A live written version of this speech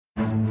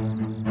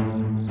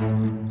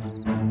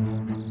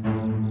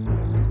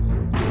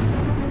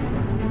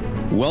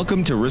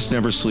Welcome to Risk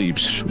Never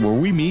Sleeps, where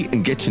we meet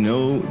and get to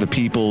know the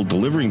people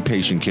delivering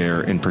patient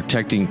care and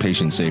protecting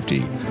patient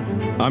safety.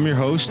 I'm your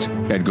host,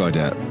 Ed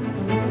Gaudet.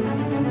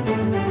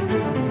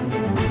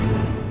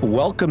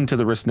 Welcome to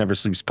the Risk Never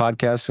Sleeps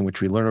podcast, in which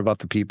we learn about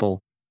the people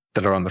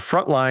that are on the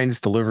front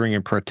lines delivering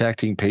and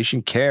protecting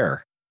patient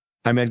care.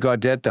 I'm Ed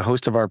Gaudet, the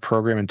host of our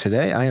program, and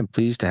today I am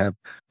pleased to have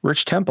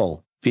Rich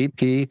Temple,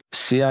 VP,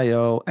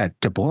 CIO at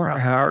Deborah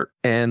Heart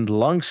and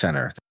Lung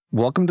Center.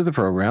 Welcome to the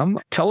program.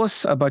 Tell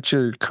us about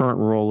your current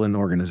role in the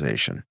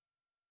organization.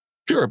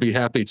 Sure, I'd be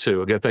happy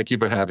to. Again, thank you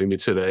for having me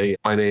today.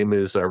 My name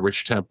is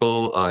Rich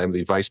Temple. I'm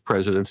the Vice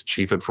President,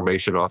 Chief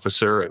Information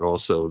Officer, and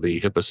also the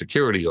HIPAA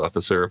Security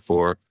Officer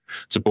for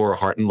Deborah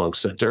Heart and Lung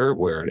Center.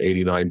 We're an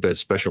 89-bed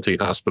specialty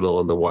hospital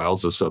in the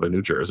wilds of southern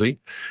New Jersey.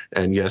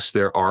 And yes,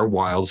 there are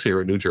wilds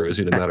here in New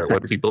Jersey, no matter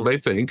what people may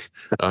think.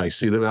 I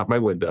see them out my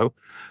window.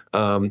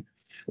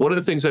 One of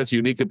the things that's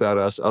unique about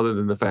us, other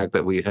than the fact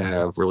that we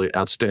have really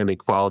outstanding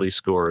quality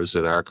scores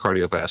in our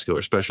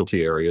cardiovascular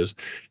specialty areas,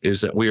 is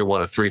that we are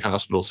one of 3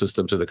 hospital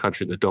systems in the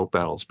country that don't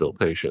balance bill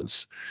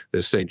patients.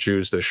 There's St.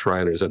 Jude's, there's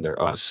Shriners, and there's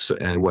us.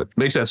 And what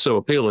makes that so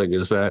appealing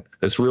is that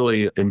it's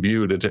really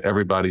imbued into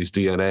everybody's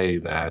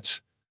DNA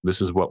that this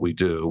is what we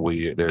do.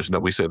 We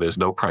say there's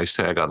no price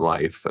tag on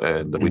life,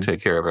 and we take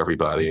care of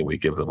everybody, and we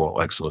give them all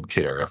excellent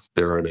care if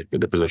they're in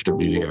a position of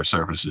needing our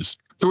services.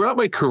 Throughout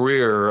my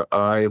career,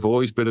 I've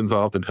always been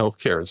involved in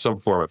healthcare in some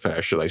form or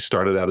fashion. I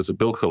started out as a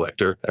bill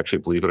collector, actually,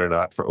 believe it or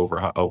not, for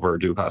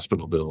overdue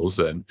hospital bills,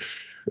 and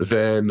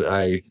then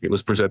I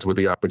was presented with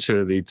the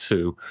opportunity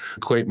to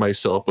acquaint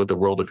myself with the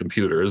world of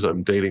computers.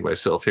 I'm dating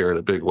myself here in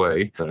a big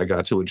way. And I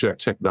got to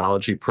inject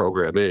technology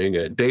programming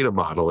and data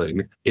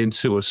modeling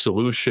into a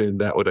solution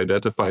that would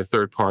identify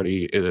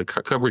third-party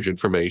coverage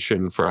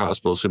information for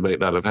hospitals who may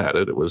not have had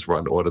it. It was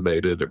run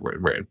automated. It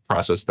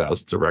processed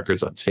thousands of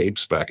records on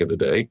tapes back in the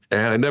day.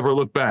 And I never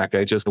looked back.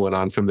 I just went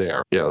on from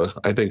there.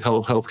 I think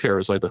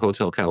healthcare is like the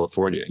Hotel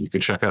California. You can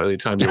check out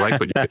anytime you like,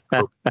 but you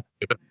can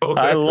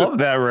I love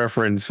that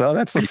reference. Oh,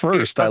 that's the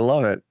first. I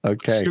love it.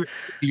 Okay.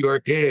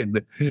 You're in.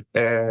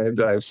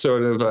 And I've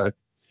sort of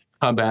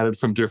combated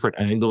from different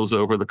angles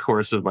over the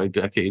course of my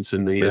decades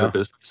in the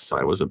business.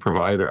 I was a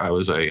provider. I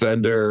was a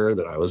vendor,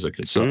 then I was a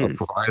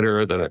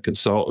provider, then a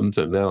consultant,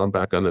 and now I'm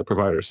back on the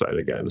provider side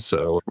again.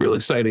 So real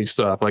exciting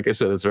stuff. Like I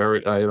said, it's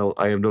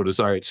I have no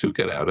desire to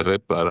get out of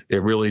it, but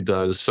it really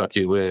does suck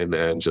you in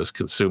and just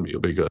consume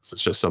you because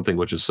it's just something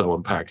which is so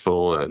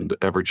impactful and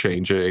ever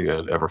changing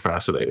and ever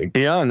fascinating.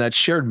 Yeah, and that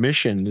shared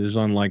mission is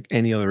unlike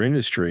any other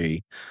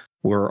industry.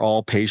 We're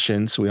all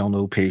patients. We all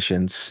know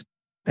patients.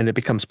 And it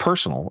becomes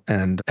personal.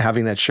 And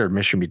having that shared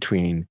mission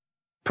between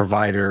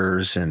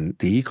providers and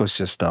the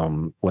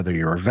ecosystem, whether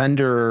you're a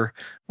vendor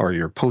or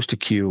you're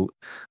post-acute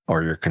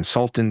or you're a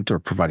consultant or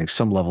providing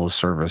some level of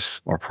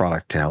service or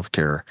product to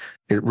healthcare,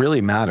 it really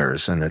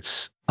matters. And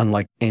it's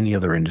unlike any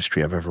other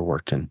industry I've ever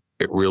worked in.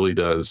 It really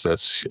does.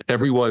 That's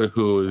everyone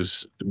who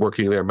is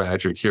working their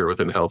magic here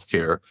within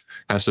healthcare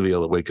has to be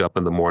able to wake up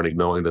in the morning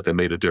knowing that they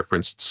made a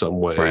difference in some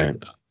way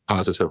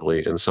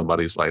positively in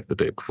somebody's life the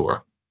day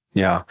before.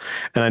 Yeah.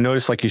 And I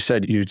noticed, like you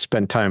said, you'd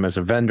spent time as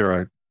a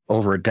vendor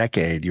over a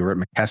decade. You were at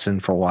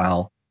McKesson for a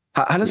while.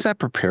 How does that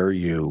prepare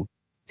you?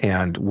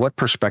 And what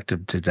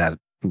perspective did that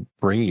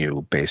bring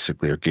you,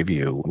 basically, or give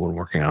you when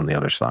working on the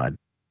other side?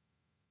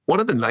 One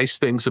of the nice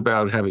things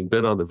about having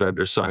been on the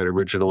vendor side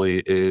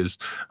originally is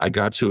I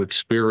got to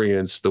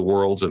experience the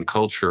worlds and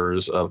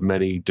cultures of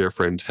many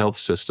different health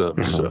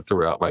systems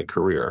throughout my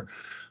career.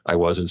 I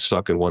wasn't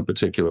stuck in one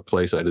particular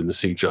place. I didn't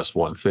see just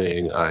one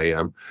thing.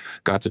 I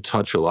got to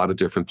touch a lot of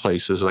different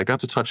places, and I got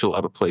to touch a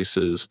lot of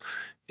places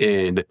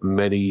in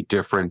many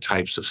different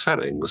types of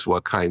settings.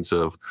 What kinds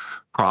of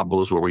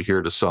problems were we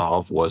here to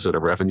solve? Was it a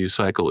revenue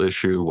cycle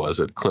issue? Was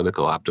it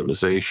clinical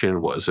optimization?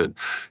 Was it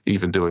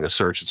even doing a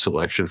search and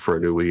selection for a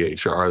new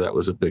EHR? That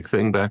was a big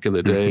thing back in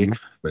the day,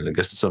 and I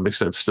guess to some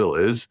extent still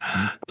is.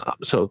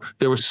 So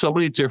there were so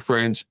many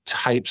different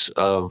types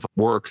of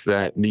work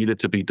that needed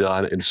to be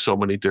done in so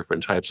many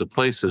different types of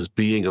places.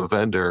 Being a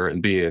vendor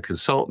and being a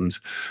consultant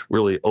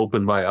really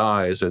opened my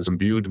eyes and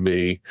imbued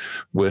me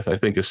with, I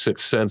think, a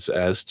sixth sense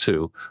as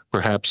to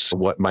perhaps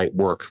what might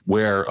work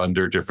where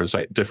under different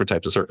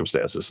types of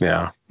circumstances.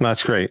 Yeah,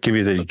 that's great. Give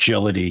you the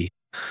agility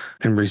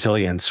and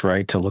resilience,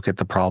 right, to look at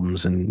the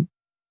problems in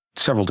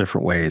several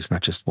different ways,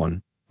 not just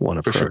one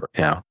approach. For sure.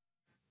 Yeah.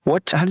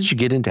 How did you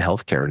get into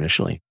healthcare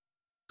initially?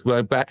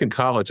 Well, back in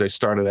college, I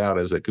started out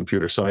as a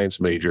computer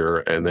science major,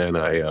 and then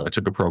I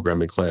took a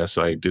programming class.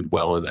 I did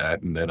well in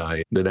that, and then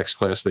the next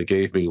class they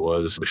gave me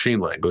was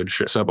machine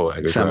language, assembly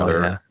language,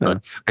 rather. Yeah.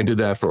 I did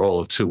that for all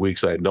of 2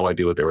 weeks. I had no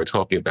idea what they were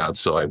talking about,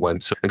 so I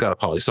went and got a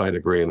poli-sci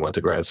degree and went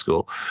to grad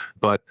school,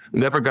 but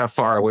never got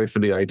far away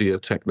from the idea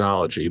of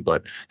technology.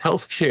 But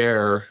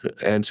healthcare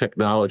and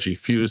technology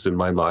fused in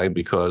my mind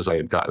because I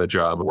had gotten a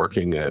job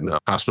working in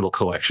hospital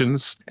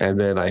collections, and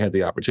then I had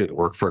the opportunity to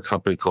work for a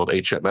company called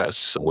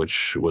HMS,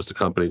 which was the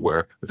company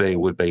where they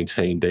would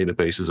maintain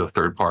databases of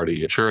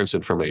third-party insurance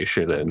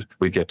information, and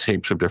we'd get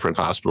tapes from different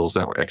hospitals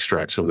that were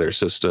extracts from their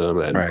system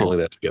and pulling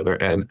that together.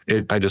 And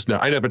I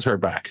never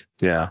turned back.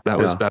 Yeah.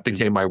 That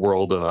became my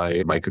world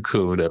and my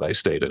cocoon, and I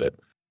stayed in it.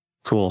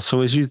 Cool.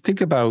 So as you think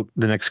about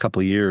the next couple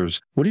of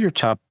years, what are your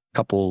top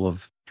couple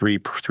of three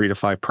to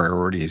five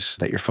priorities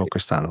that you're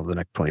focused on over the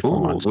next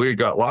 24 months? We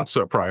got lots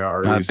of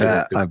priorities.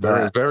 I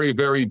bet. Very,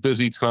 very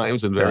busy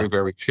times and very,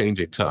 very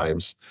changing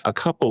times. A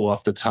couple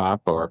off the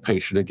top are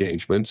patient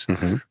engagement.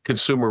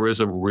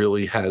 Consumerism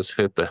really has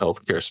hit the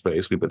healthcare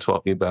space. We've been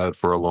talking about it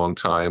for a long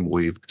time.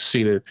 We've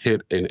seen it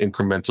hit in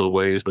incremental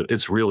ways, but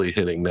it's really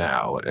hitting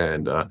now.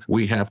 And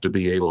we have to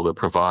be able to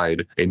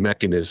provide a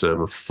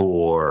mechanism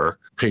for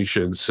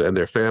patients and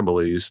their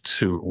families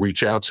to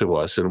reach out to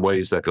us in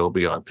ways that go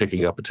beyond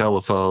picking up a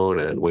telephone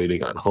and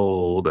waiting on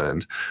hold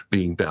and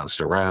being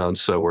bounced around.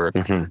 So we're,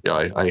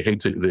 I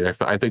think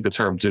the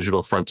term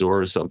digital front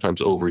door is sometimes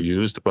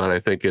overused, but I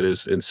think it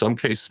is in some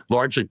cases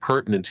largely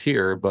pertinent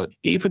here. But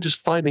even just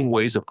finding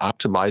ways of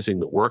optimizing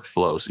the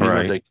workflows, even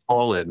if they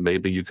call in,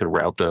 maybe you can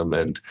route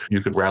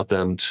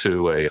them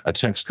to a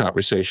text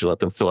conversation, let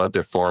them fill out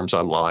their forms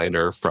online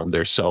or from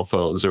their cell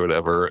phones or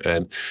whatever,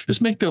 and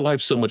just make their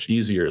life so much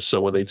easier.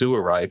 So when they do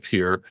arrive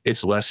here,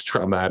 it's less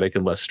traumatic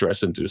and less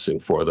stress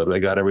inducing for them. They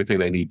got everything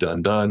they need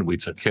done. We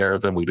took care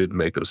of them. We didn't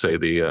make them say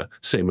the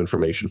same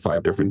information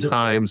 5 different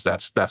times.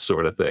 That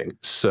sort of thing.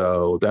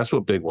 So that's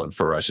a big one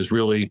for us, is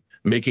really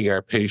making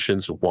our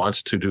patients want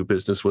to do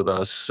business with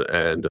us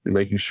and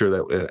making sure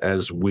that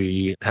as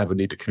we have a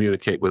need to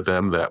communicate with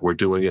them, that we're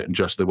doing it in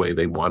just the way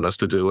they want us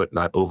to do it,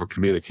 not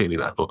over-communicating,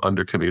 not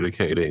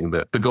under-communicating,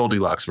 the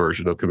Goldilocks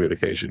version of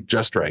communication,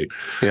 just right.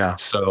 Yeah.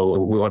 So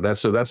we want that.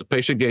 So that's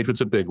patient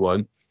engagement's a big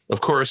one.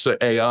 Of course,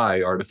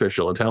 AI,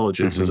 artificial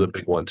intelligence, is a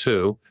big one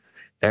too.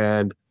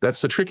 And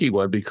that's a tricky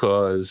one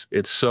because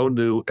it's so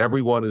new.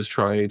 Everyone is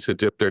trying to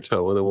dip their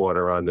toe in the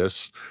water on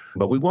this.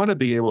 But we want to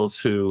be able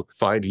to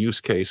find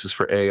use cases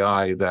for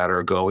AI that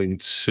are going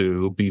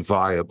to be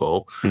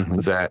viable,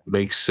 that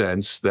make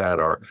sense, that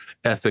are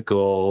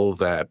ethical,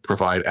 that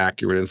provide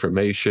accurate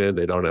information.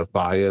 They don't have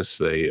bias.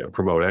 They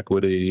promote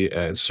equity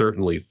and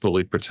certainly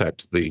fully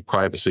protect the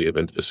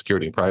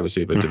security and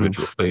privacy of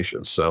individual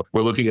patients. So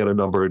we're looking at a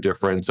number of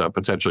different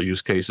potential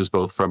use cases,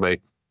 both from a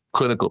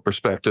clinical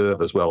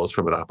perspective as well as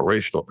from an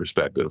operational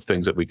perspective,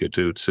 things that we could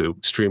do to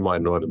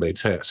streamline and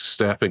automate tasks.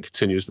 Staffing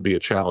continues to be a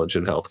challenge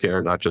in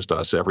healthcare, not just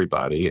us,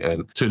 everybody.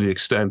 And to the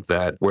extent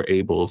that we're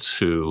able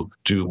to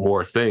do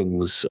more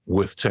things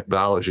with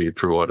technology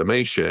through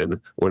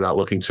automation, we're not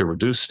looking to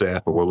reduce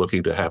staff, but we're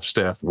looking to have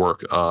staff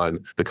work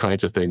on the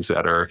kinds of things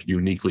that are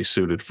uniquely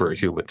suited for a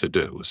human to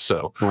do.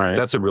 So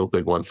that's a real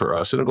big one for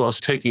us. And it was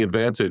taking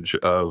advantage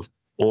of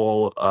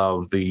all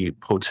of the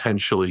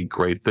potentially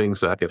great things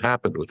that could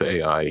happen with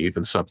AI,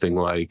 even something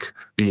like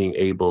being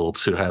able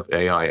to have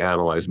AI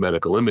analyze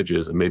medical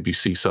images and maybe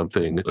see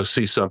something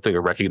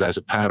or recognize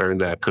a pattern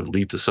that could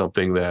lead to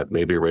something that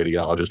maybe a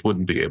radiologist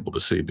wouldn't be able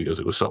to see because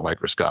it was so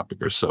microscopic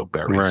or so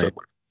buried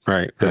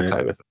somewhere. That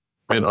kind of thing.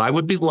 And I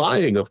would be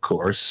lying, of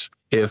course,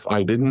 if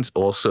I didn't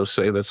also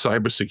say that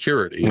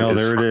cybersecurity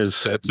is the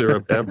center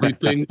of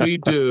everything we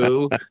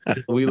do.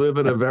 We live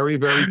in a very,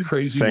 very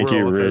crazy world. Thank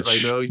you, Rich.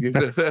 I know you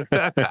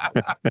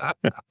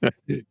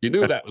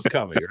knew that was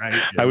coming, right?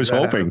 I was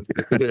hoping.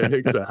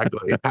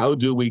 Exactly. How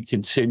do we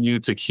continue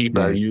to keep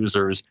our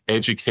users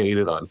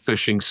educated on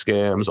phishing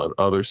scams, on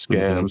other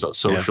scams, on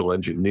social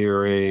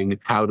engineering?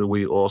 How do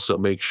we also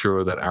make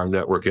sure that our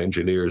network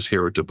engineers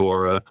here at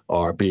Deborah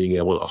are being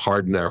able to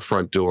harden our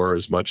front door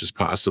as much as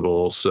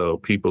possible so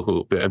people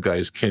who bad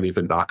guys can't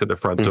even knock at the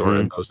front door,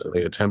 and those that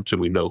they attempt to,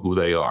 we know who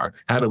they are.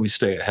 How do we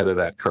stay ahead of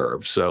that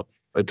curve? So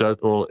it does,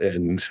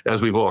 and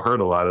as we've all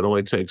heard a lot, it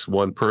only takes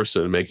one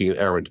person making an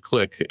errant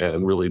click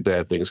and really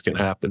bad things can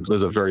happen.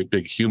 There's a very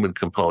big human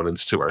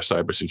components to our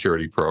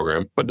cybersecurity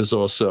program, but there's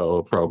also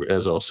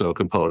a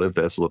component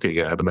that's looking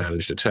at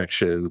managed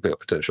detection,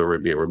 potential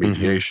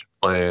remediation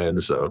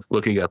plans,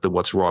 looking at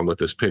what's wrong with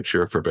this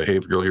picture for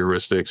behavioral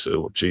heuristics.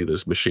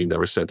 This machine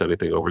never sent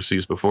anything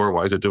overseas before.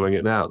 Why is it doing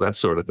it now? That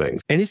sort of thing.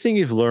 Anything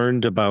you've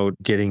learned about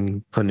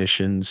getting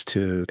clinicians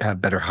to have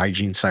better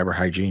hygiene, cyber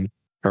hygiene,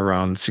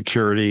 around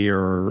security,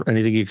 or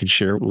anything you could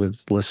share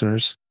with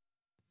listeners?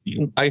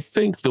 I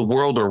think the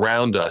world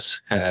around us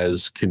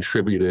has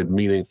contributed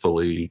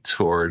meaningfully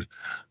toward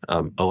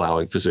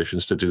allowing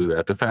physicians to do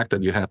that. The fact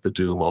that you have to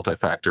do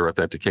multi-factor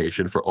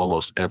authentication for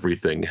almost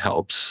everything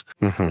helps.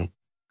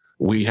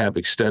 We have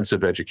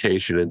extensive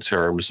education in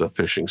terms of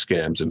phishing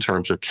scams, in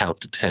terms of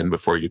count to 10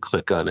 before you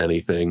click on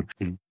anything.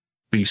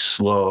 Be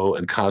slow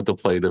and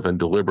contemplative and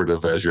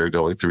deliberative as you're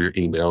going through your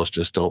emails.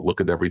 Just don't look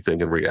at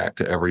everything and react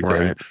to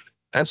everything.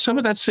 And some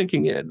of that's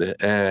sinking in.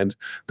 And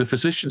the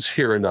physicians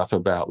hear enough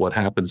about what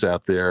happens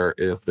out there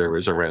if there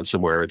is a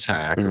ransomware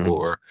attack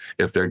or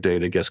if their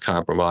data gets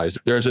compromised.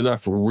 There's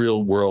enough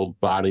real world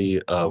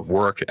body of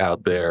work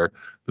out there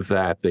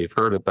that they've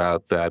heard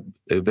about that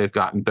they've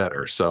gotten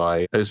better.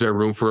 So is there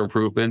room for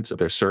improvement?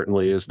 There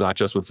certainly is, not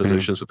just with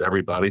physicians, with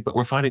everybody, but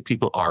we're finding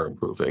people are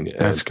improving.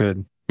 And that's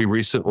good. We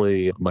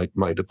recently,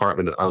 my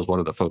department, I was one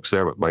of the folks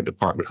there, but my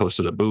department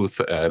hosted a booth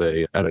at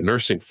a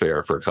nursing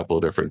fair for a couple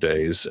of different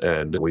days.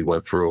 And we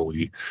went through,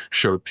 we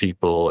showed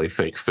people a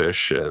fake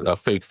fish and a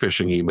fake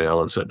phishing email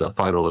and said,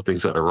 find all the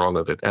things that are wrong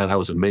with it. And I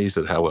was amazed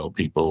at how well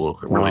people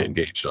really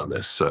engaged on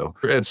this. So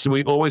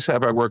we always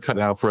have our work cut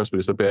out for us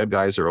because the bad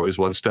guys are always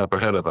one step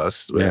ahead of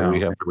us and we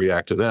have to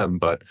react to them.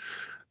 But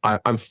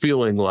I'm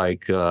feeling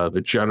like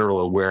the general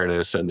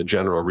awareness and the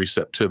general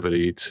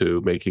receptivity to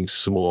making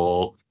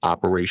small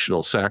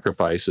operational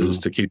sacrifices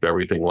to keep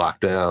everything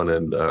locked down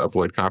and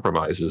avoid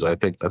compromises, I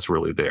think that's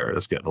really there.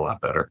 It's getting a lot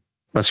better.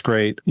 That's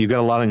great. You got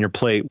a lot on your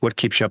plate. What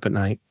keeps you up at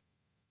night?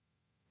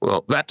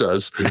 Well, that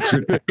does.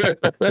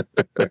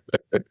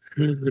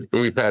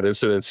 We've had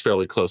incidents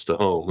fairly close to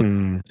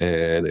home,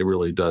 and it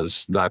really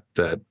does. Not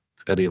that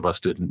any of us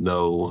didn't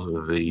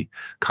know the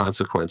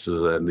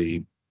consequences and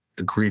the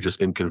egregious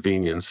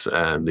inconvenience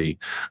and the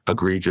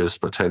egregious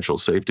potential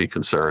safety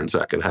concerns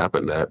that can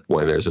happen that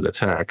when there's an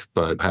attack,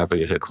 but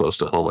having it hit close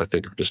to home, I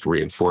think just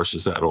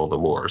reinforces that all the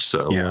more.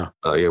 So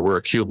we're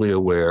acutely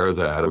aware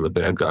that the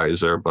bad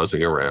guys are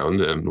buzzing around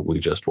and we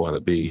just want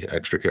to be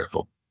extra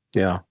careful.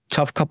 Yeah.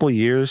 Tough couple of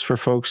years for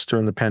folks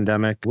during the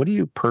pandemic. What are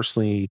you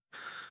personally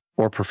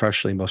or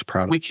professionally most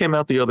proud of? We came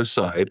out the other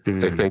side.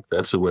 I think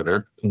that's a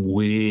winner.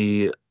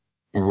 We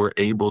were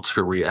able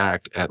to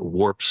react at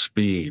warp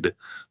speed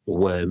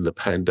when the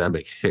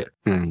pandemic hit.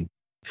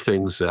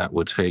 Things that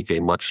would take a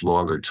much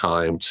longer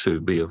time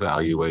to be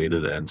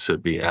evaluated and to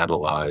be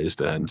analyzed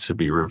and to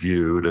be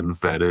reviewed and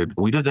vetted.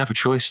 We didn't have a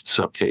choice in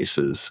some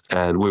cases,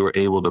 and we were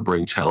able to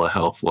bring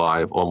telehealth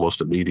live almost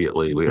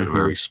immediately. We had a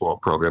very small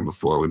program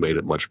before. We made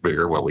it much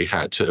bigger when we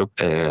had to.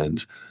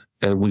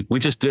 And we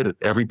just did it.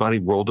 Everybody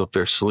rolled up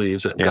their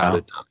sleeves and got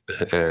it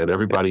done. And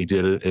everybody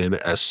did it in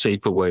as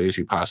safe a way as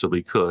you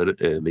possibly could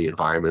in the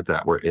environment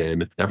that we're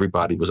in.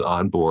 Everybody was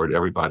on board.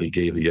 Everybody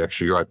gave the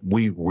extra yard.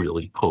 We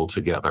really pulled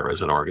together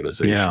as an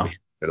organization. Yeah.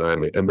 And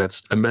I'm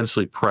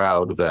immensely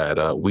proud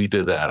that we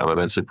did that. I'm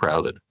immensely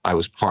proud that I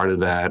was part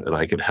of that and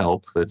I could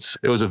help. It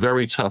was a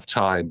very tough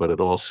time, but it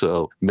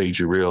also made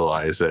you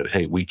realize that,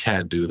 hey, we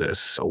can do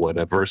this. When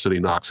adversity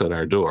knocks on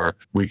our door,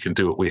 we can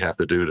do what we have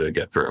to do to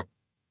get through.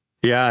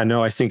 Yeah,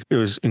 no, I think it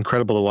was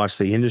incredible to watch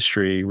the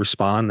industry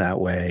respond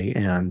that way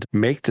and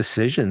make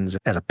decisions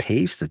at a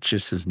pace that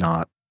just is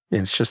not,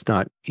 it's just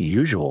not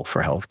usual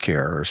for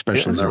healthcare,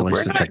 especially as it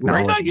relates to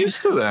technology. We're not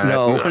used to that.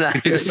 No, we're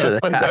not used to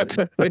that.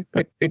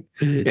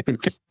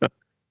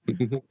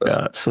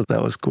 So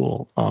that was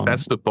cool.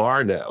 That's the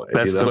bar now.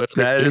 That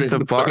is the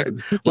bar.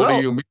 What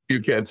do you mean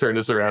you can't turn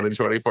this around in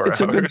 24 hours?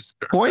 It's a good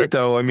point,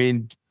 though. I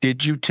mean,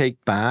 did you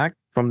take back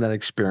from that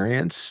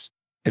experience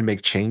and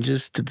make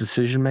changes to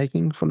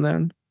decision-making from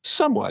then?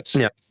 Somewhat.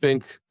 Yeah. I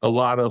think a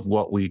lot of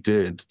what we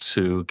did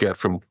to get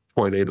from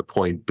point A to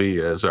point B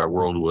as our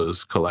world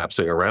was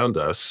collapsing around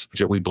us,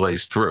 we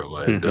blazed through,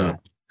 and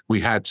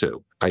we had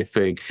to. I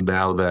think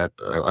now that,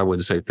 I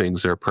wouldn't say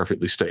things are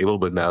perfectly stable,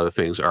 but now that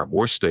things are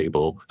more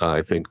stable,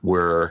 I think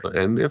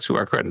and it's to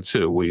our credit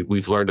too,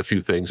 we've learned a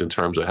few things in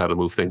terms of how to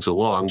move things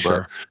along,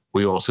 but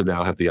we also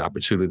now have the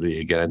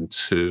opportunity again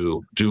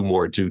to do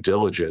more due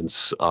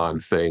diligence on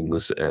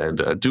things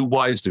and do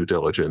wise due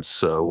diligence.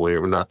 So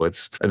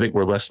I think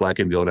we're less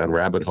likely to go down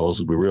rabbit holes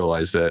and we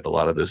realize that a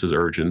lot of this is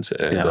urgent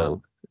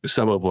and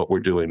some of what we're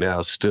doing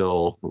now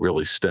still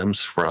really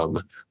stems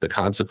from the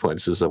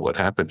consequences of what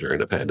happened during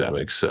the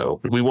pandemic. So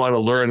we want to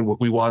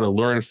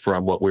learn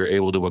from what we're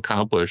able to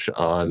accomplish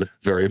on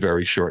very,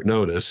 very short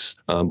notice.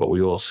 But we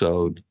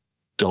also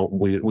don't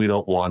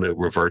want to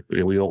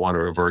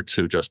revert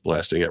to just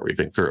blasting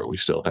everything through. We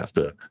still have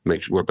to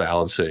make sure we're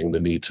balancing the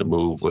need to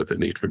move with the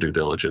need for due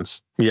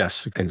diligence.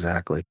 Yes,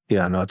 exactly.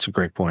 Yeah, no, that's a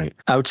great point.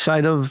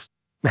 Outside of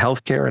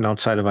healthcare and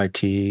outside of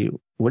IT,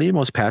 what are you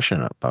most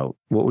passionate about?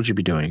 What would you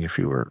be doing if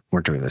you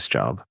weren't doing this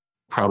job?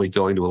 Probably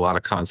going to a lot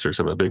of concerts.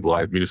 I'm a big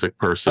live music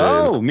person.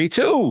 Oh, me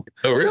too.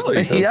 Oh, really?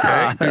 Okay.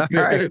 Yeah. All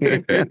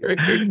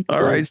right.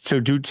 All right. So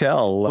do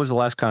tell. What was the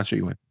last concert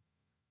you went?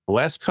 The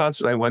last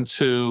concert I went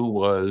to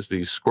was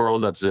the Squirrel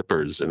Nut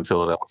Zippers in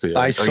Philadelphia.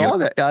 I saw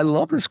that. I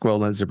love the Squirrel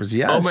Nut Zippers.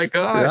 Yes. Oh my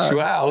gosh. Yeah.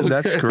 Wow.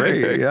 That's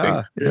great.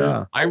 Yeah.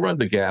 Yeah. I run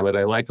the gamut.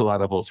 I like a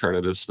lot of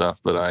alternative stuff,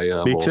 but I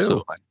love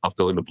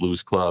going to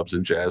blues clubs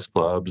and jazz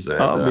clubs.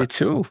 And, me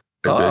too.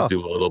 I do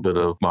a little bit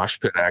of mosh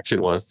pit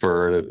action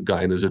for a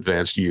guy in his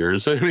advanced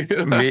years.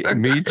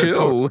 me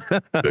too.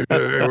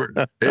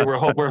 We're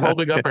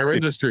holding up our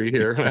industry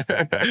here.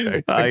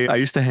 I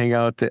used to hang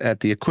out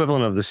at the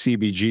equivalent of the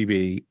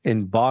CBGB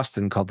in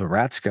Boston called the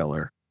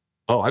Rathskeller.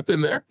 Oh, I've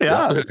been there.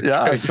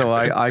 Yeah. So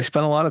I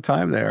spent a lot of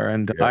time there,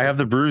 and I have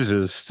the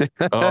bruises.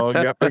 Oh,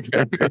 yep. I'm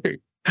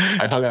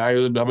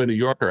a New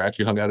Yorker. I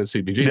actually hung out at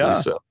CBGB. Yeah.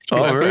 So.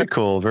 Oh, very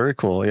cool. Very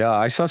cool. Yeah.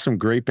 I saw some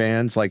great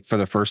bands like for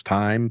the first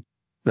time.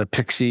 The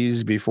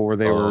Pixies before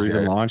they were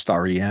even launched,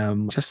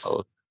 REM.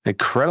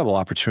 Incredible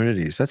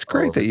opportunities. That's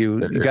great that it's- you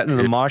got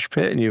into the mosh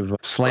pit and you've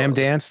slam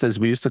danced, as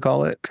we used to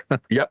call it.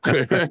 Yep.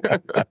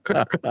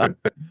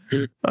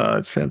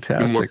 It's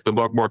fantastic.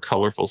 The more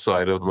colorful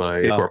side of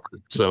my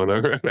corporate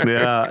persona.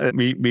 Yeah,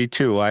 me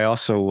too. I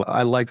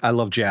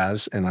love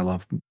jazz and I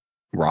love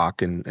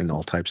rock and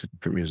all types of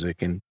different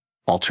music and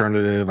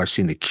alternative. I've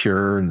seen The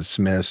Cure and the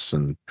Smiths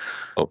and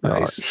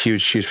Nice.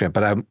 huge fan.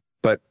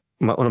 But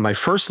one of my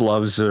first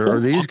loves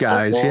are these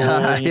guys.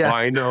 Yeah.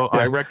 I know.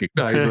 I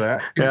recognize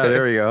that. Yeah,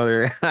 there we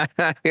go.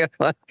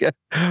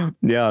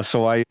 Yeah,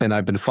 so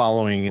I've been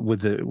following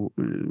with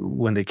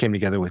when they came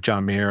together with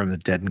John Mayer and the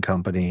Dead and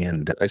Company,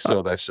 and I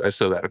saw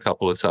that a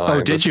couple of times.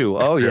 oh, did you?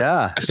 Oh,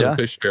 yeah. I saw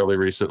Fish fairly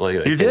recently.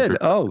 You did?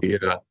 Oh,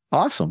 yeah.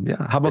 Awesome.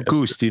 Yeah. How about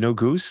Goose? Do you know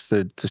Goose?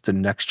 Just the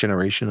next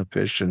generation of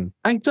Fish and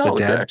I don't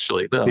the Dead?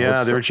 Actually. No,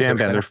 yeah, they're a jam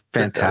band. They're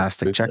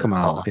fantastic. Check them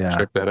out. Yeah,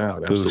 check that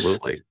out. Goose.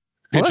 Absolutely.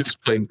 Well, Pigeons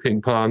playing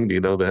ping pong. Do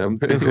you know them?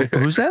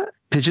 Who's that?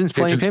 Pigeons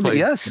playing ping pong?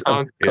 Yes,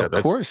 pong? of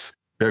course.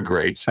 They're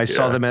great. I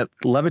saw them at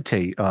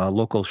Levitate,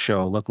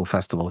 local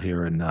festival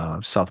here in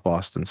south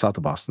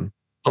of Boston.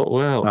 Oh,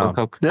 wow.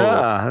 How cool.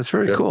 Yeah, that's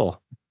very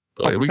cool.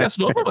 We got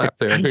some overlap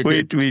there.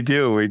 we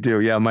do.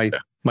 Yeah,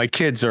 my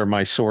kids are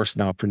my source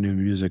now for new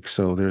music.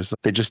 So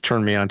they just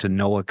turned me on to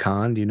Noah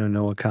Kahan. Do you know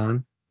Noah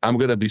Kahan? I'm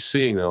going to be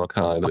seeing Noah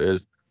Kahan at a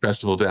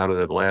festival down in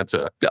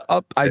Atlanta.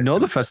 I know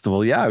the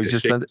festival. Yeah, I was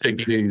just Take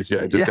it easy.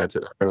 I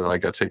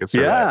got tickets.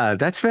 Yeah,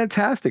 that's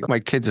fantastic. My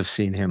kids have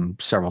seen him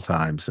several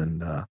times,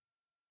 and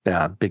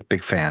yeah,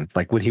 big fan.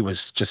 Like when he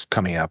was just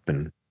coming up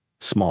and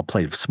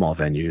played small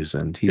venues,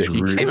 and he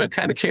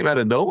came out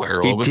of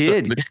nowhere. He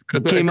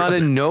came out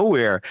of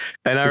nowhere,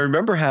 and I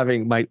remember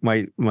having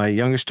my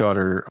youngest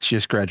daughter. She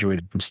just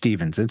graduated from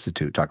Stevens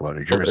Institute. Talk about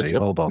New Jersey,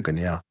 Hoboken.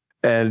 Yeah.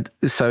 And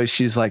so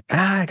she's like,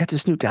 I got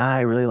this new guy.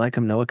 I really like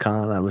him, Noah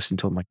Kahan. I listened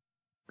to him. Like,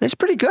 it's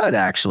pretty good,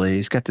 actually.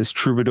 He's got this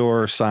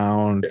troubadour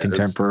sound,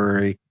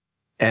 contemporary.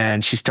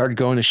 And she started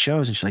going to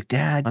shows, and she's like,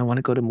 Dad, I want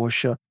to go to more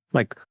shows.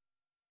 Like,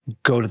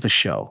 go to the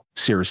show.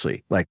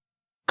 Seriously. Like,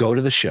 go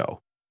to the show.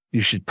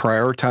 You should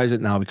prioritize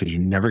it now because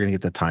you're never going to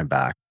get the time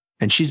back.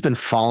 And she's been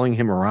following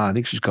him around. I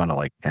think she's gone to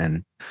like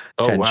 10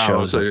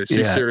 shows. So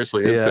she's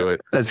seriously into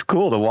it. That's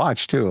cool to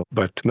watch too.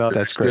 But no,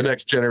 that's great. The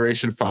next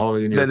generation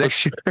following your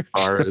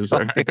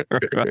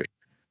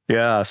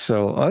Yeah,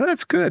 so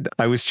that's good.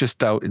 I was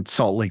just out in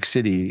Salt Lake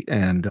City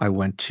and I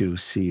went to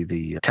see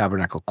the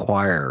Tabernacle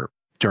Choir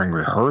during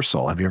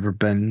rehearsal. Have you ever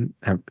been?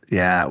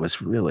 Yeah, it was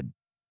really,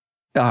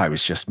 it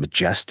was just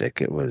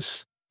majestic. It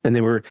was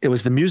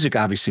the music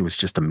obviously was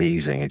just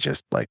amazing. It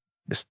just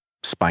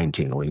spine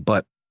tingling,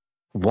 but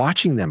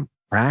watching them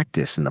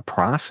practice in the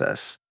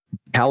process,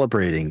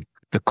 calibrating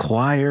the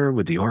choir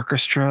with the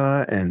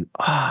orchestra, and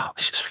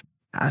it's just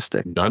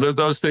fantastic. None of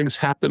those things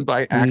happen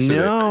by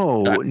accident.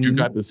 No. You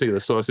got to see the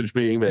sausage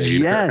being made.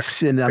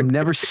 Yes, and I've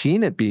never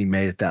seen it being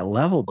made at that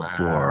level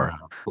before.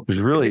 It was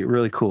really,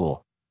 really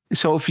cool.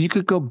 So if you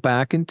could go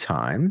back in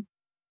time,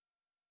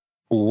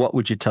 what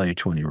would you tell your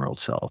 20-year-old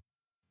self?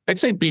 I'd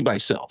say be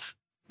myself.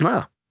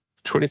 Wow.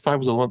 25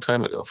 was a long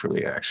time ago for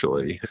me,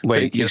 actually.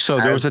 Wait,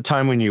 there was a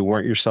time when you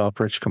weren't yourself,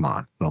 Rich? Come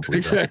on. I don't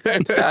believe that.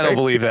 I don't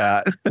believe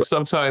that.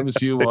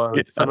 Sometimes you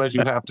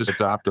have to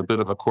adopt a bit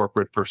of a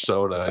corporate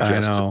persona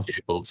just to be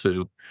able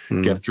to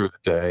get through the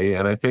day.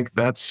 And I think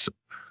that's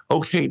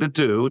okay to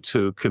do,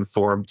 to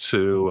conform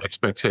to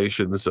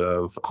expectations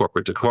of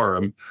corporate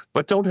decorum,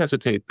 but don't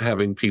hesitate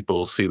having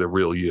people see the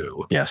real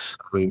you. Yes.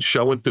 I mean,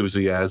 show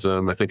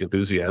enthusiasm. I think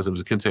enthusiasm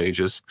is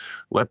contagious.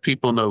 Let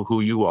people know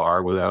who you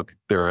are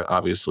there are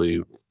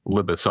obviously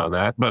limits on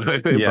that, but I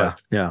think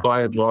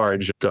by and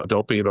large,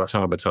 don't be an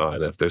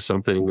automaton. If there's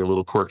something a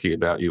little quirky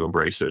about you,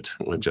 embrace it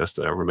and just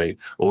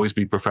always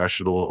be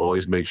professional,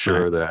 always make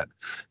sure that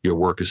your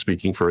work is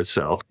speaking for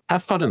itself.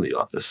 Have fun in the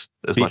office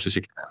as much as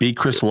you can. Be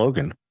Chris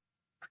Logan.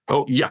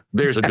 Oh, yeah,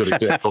 there's a good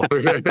example.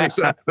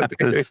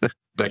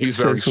 He's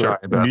very shy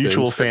about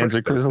mutual fans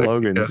of Chris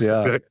Logan's.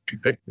 Yeah.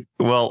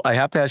 Well, I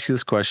have to ask you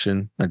this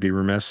question. I'd be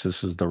remiss.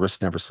 This is the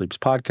Risk Never Sleeps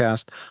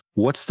podcast.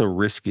 What's the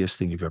riskiest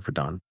thing you've ever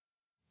done?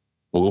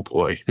 Oh,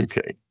 boy.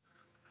 Okay.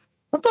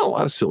 I've done a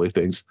lot of silly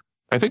things.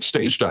 I think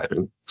stage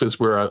diving, since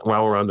while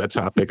we're on that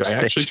topic, I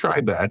actually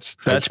tried that.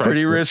 That's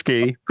pretty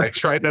risky. I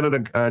tried that at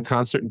a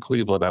concert in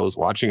Cleveland. I was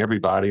watching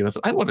everybody and I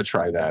said, I want to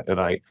try that. And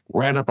I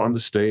ran up on the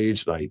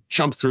stage and I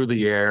jumped through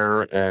the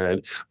air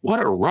and what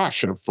a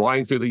rush. And I'm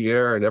flying through the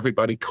air and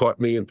everybody caught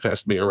me and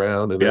passed me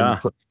around and then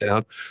put me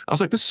down. I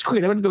was like, this is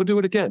great. I'm going to go do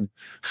it again.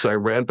 So I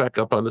ran back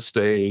up on the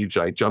stage.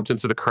 I jumped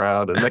into the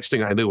crowd. And the next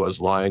thing I knew, I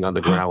was lying on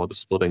the ground with a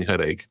splitting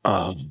headache.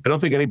 I don't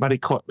think anybody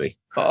caught me.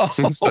 No.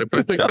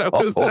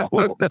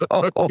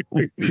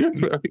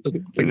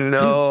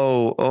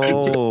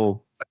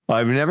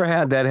 I've never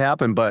had that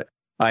happen, but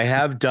I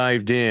have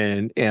dived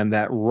in, and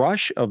that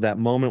rush of that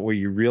moment where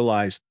you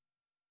realize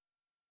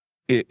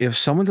if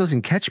someone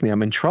doesn't catch me,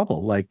 I'm in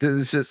trouble. Like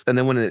this is, and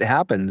then when it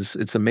happens,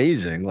 it's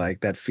amazing. Like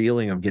that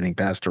feeling of getting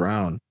passed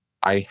around.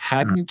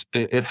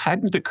 it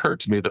hadn't occurred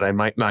to me that I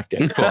might not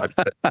get caught.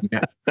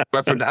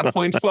 But from that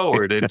point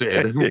forward, it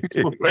did.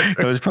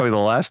 It was probably the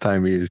last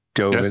time you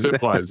dove Yes, in.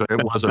 it was.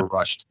 It was a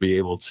rush to be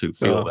able to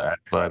feel that.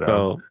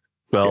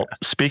 But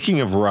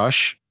speaking of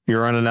rush,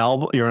 you're on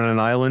an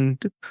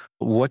island.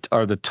 What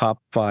are the top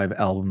 5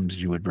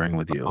 albums you would bring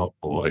with you? Oh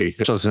boy,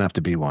 It doesn't have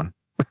to be one.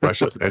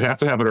 I'd have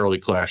to have an early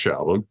Clash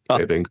album.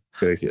 I think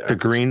The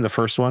Green, the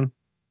first one.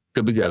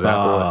 Could be that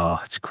one.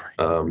 It's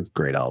great.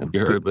 Great album.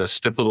 You heard the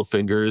Stiff Little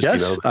Fingers?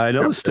 Yes, I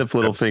know the Stiff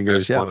Little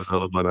Fingers. Yeah,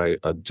 one of them I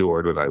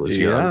adored when I was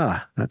young. Yeah,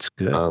 that's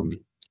good.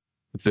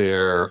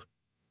 They're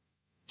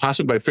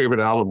possibly my favorite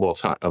album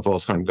of all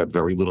time. Got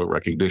very little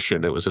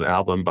recognition. It was an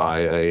album by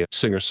a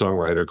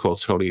singer-songwriter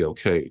called Tony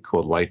O'Kay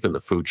called "Life in the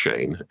Food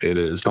Chain." It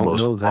is the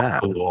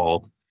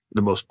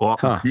most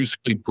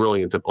musically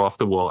brilliant and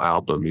off-the-wall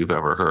album you've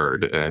ever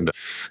heard. And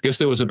I guess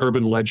there was an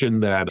urban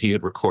legend that he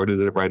had recorded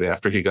it right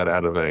after he got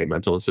out of a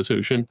mental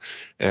institution.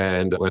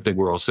 And I think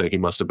we're all saying he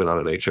must have been on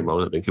an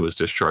HMO. I think he was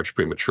discharged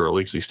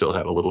prematurely because he still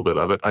had a little bit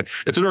of it.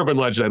 It's an urban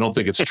legend. I don't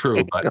think it's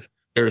true, but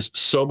there's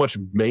so much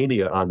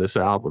mania on this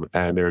album,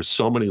 and there's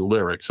so many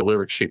lyrics. The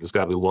lyric sheet has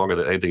got to be longer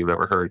than anything you've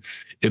ever heard.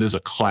 It is a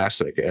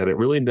classic, and it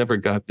really never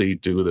got the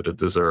due that it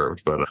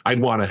deserved. But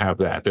I'd want to have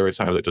that. There are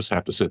times I just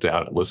have to sit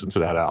down and listen to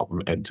that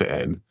album end to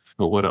end.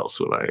 But what else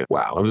would I?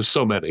 Wow, there's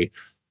so many.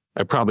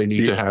 I probably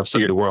need to have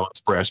some New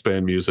Orleans brass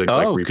band music.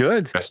 Oh, like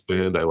good. Brass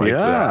band. I like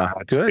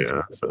that. Good.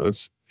 Yeah, so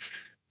it's.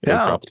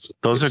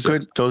 Those are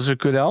good. Those are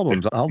good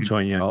albums. I'll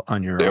join you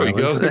on your. There we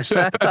go.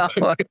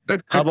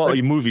 How about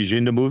you? Movies? You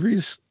into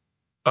movies?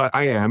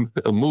 I am.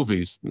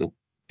 Movies.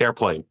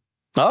 Airplane.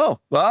 Oh,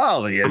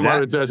 well, yeah. I'm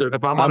on a desert.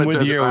 If I'm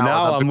with you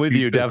now, I'm with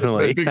you,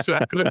 definitely.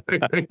 Exactly.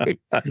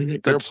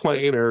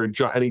 Airplane or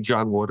any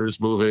John Waters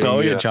movie. Oh,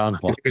 yeah, John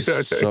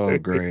Waters. So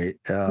great.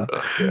 Yeah.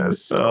 Yeah.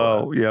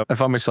 I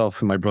find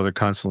myself and my brother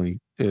constantly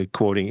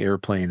quoting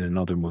Airplane and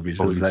other movies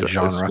of that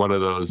genre. It's one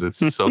of those.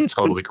 It's so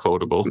totally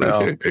quotable.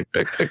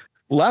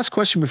 Last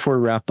question before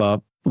we wrap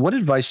up. What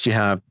advice do you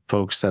have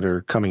folks that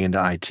are coming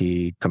into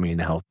IT, coming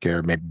into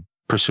healthcare, maybe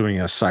pursuing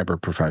a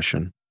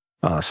cybersecurity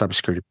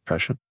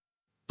profession?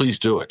 Please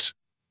do it.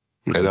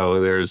 I know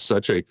there's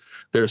such a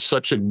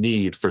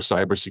need for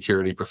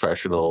cybersecurity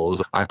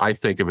professionals. I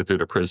think of it through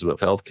the prism of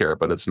healthcare,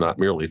 but it's not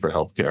merely for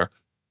healthcare.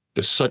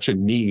 There's such a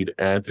need,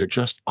 and there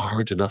just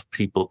aren't enough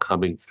people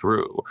coming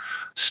through.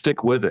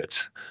 Stick with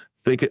it.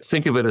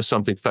 Think of it as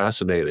something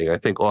fascinating. I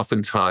think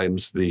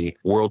oftentimes the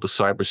world of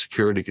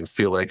cybersecurity can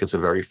feel like it's a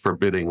very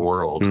forbidding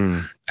world.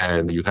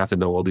 And you have to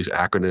know all these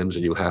acronyms,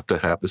 and you have to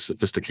have the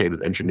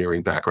sophisticated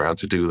engineering background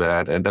to do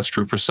that. And that's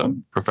true for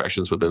some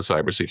professions within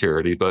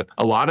cybersecurity. But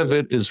a lot of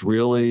it is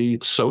really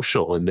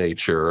social in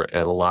nature,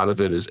 and a lot of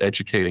it is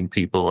educating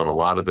people, and a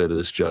lot of it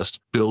is just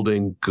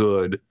building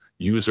good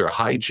user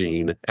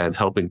hygiene and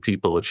helping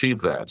people achieve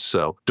that.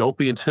 So don't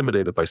be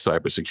intimidated by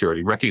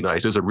cybersecurity.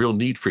 Recognize there's a real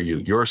need for you.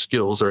 Your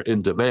skills are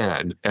in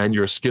demand, and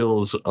your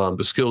skills,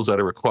 the skills that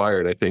are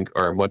required, I think,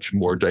 are much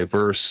more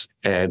diverse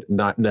and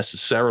not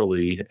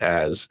necessarily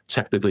as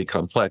technically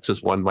complex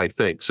as one might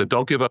think. So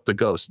don't give up the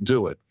ghost.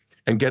 Do it.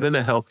 And get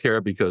into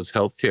healthcare, because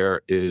healthcare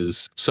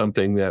is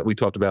something that we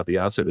talked about at the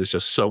outset is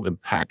just so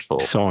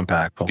impactful. So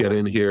impactful. Get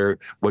in here.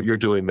 What you're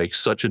doing makes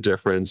such a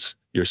difference.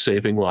 You're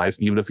saving lives.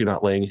 Even if you're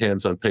not laying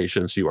hands on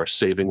patients, you are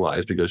saving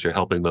lives because you're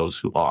helping those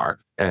who are.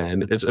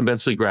 And it's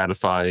immensely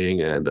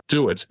gratifying, and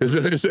do it.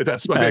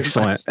 That's my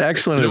excellent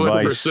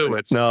advice. Pursue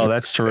it. No,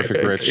 that's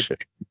terrific, Rich.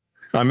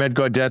 I'm Ed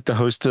Gaudette, the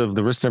host of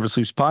the Risk Never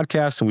Sleeps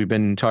podcast, and we've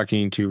been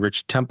talking to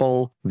Rich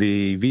Temple,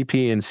 the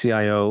VP and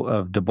CIO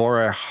of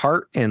Deborah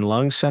Heart and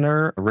Lung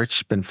Center.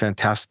 Rich, been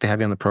fantastic to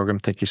have you on the program.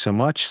 Thank you so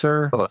much,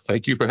 sir. Oh,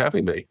 thank you for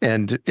having me.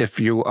 And if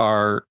you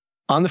are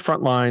on the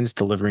front lines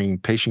delivering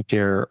patient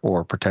care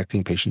or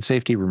protecting patient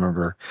safety,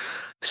 remember,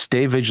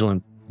 stay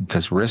vigilant,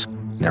 because risk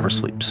never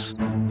sleeps.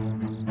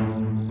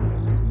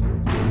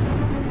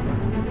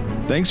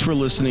 Thanks for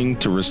listening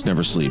to Risk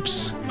Never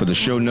Sleeps. For the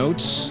show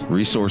notes,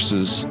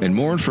 resources, and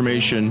more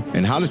information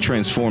and how to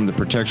transform the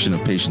protection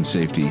of patient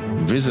safety,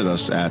 visit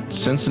us at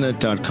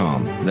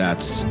Sensinet.com.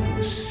 That's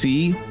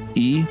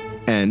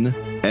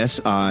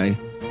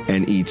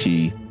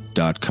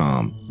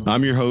CENSINET.com.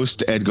 I'm your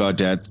host, Ed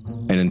Gaudette,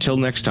 and until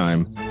next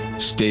time,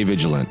 stay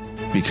vigilant,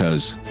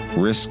 because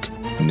risk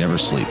never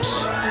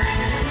sleeps.